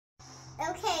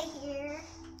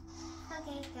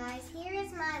Okay guys, here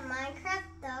is my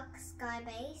Minecraft duck sky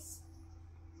base.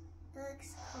 It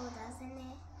looks cool, doesn't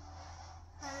it?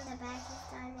 On the back is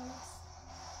diamonds.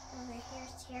 Over here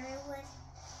is cherry wood.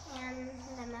 And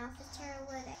the mouth is cherry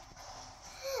wood.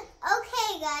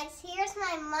 Okay guys, here's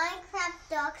my Minecraft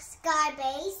duck sky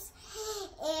base.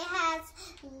 It has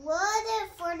wood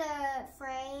for the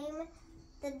frame.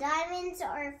 The diamonds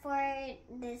are for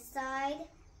this side.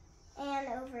 And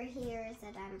over here is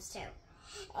the diamonds too.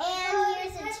 And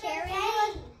here's a cherry.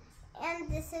 And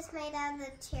this is made out of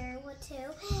the cherry wood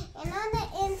too. And on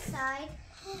the inside,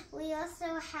 we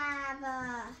also have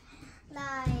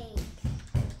like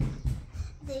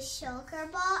this shulker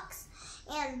box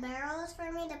and barrels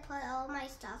for me to put all my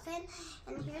stuff in.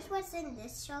 And here's what's in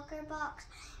this shulker box: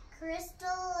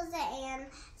 crystals and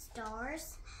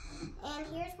stars. And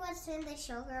here's what's in the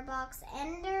shulker box: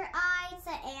 ender eyes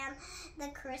and the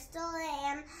crystal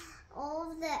and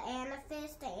all of the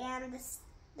amethyst and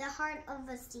the heart of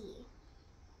a sea.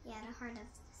 Yeah, the heart of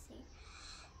the sea.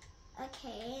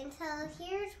 Okay, and so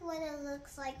here's what it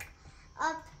looks like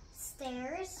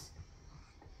upstairs.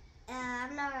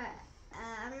 I'm not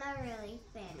really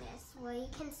finished. Well, you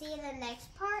can see the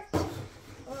next part.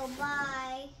 Well,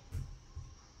 bye.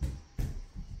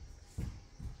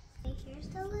 Here's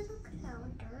the little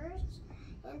counters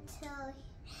until.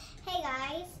 Hey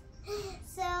guys,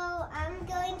 so I'm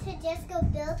going to just go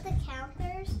build the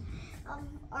counters of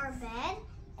our bed,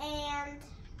 and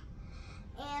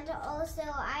also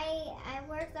I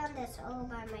worked on this all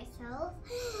by myself.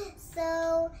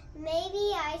 So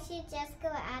maybe I should just go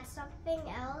add something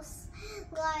else,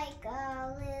 like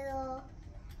a little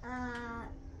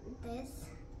this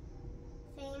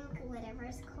thing, whatever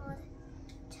it's called.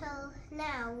 Till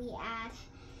now we add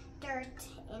dirt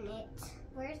in it.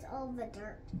 Where's all the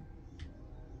dirt?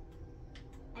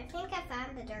 I think I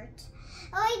found the dirt.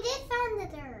 Oh, I did find the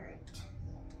dirt.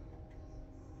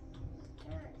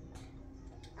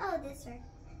 Oh, this dirt.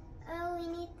 Oh, we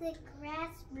need the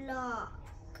grass block.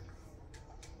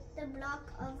 The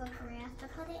block of a grass to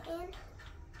put it in.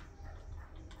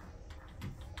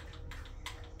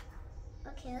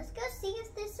 Okay, let's go see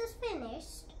if this is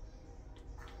finished.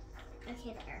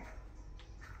 Okay, there.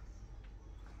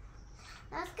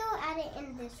 Let's go add it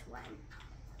in this one.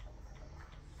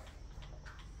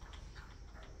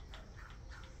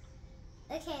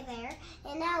 Okay, there.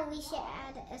 And now we should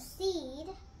add a seed.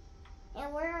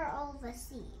 And where are all the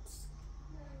seeds?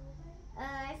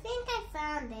 I think I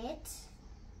found it.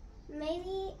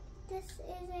 Maybe this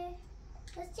is it.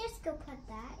 Let's just go put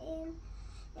that in.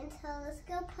 Until let's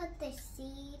go put the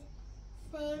seed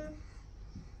thing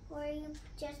where you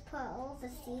just put all the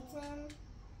seeds in.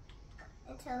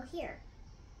 Until here.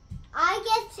 I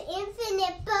get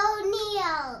infinite bone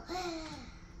meal.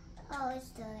 Oh, it's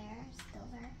still there. It's still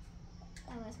there.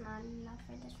 That was not enough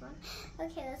for this one.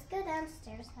 Okay, let's go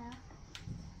downstairs now.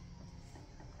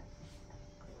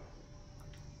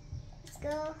 Let's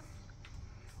go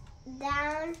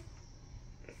down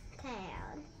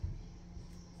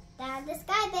the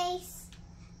sky base.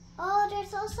 Oh,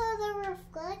 there's also the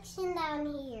reflection down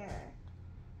here.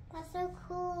 That's so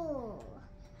cool.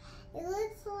 It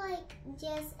looks like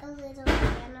just a little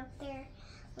fan up there,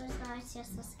 but it's not, it's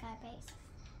just a sky base.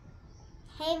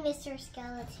 Hey, Mr.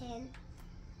 Skeleton.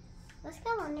 Let's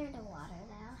go under the water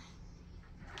now.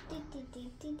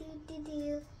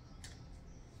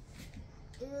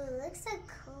 Ooh, it looks so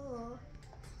cool.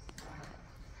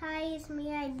 Hi, it's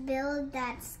me. I built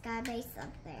that sky base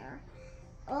up there.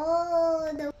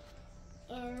 Oh,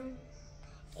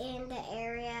 in the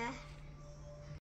area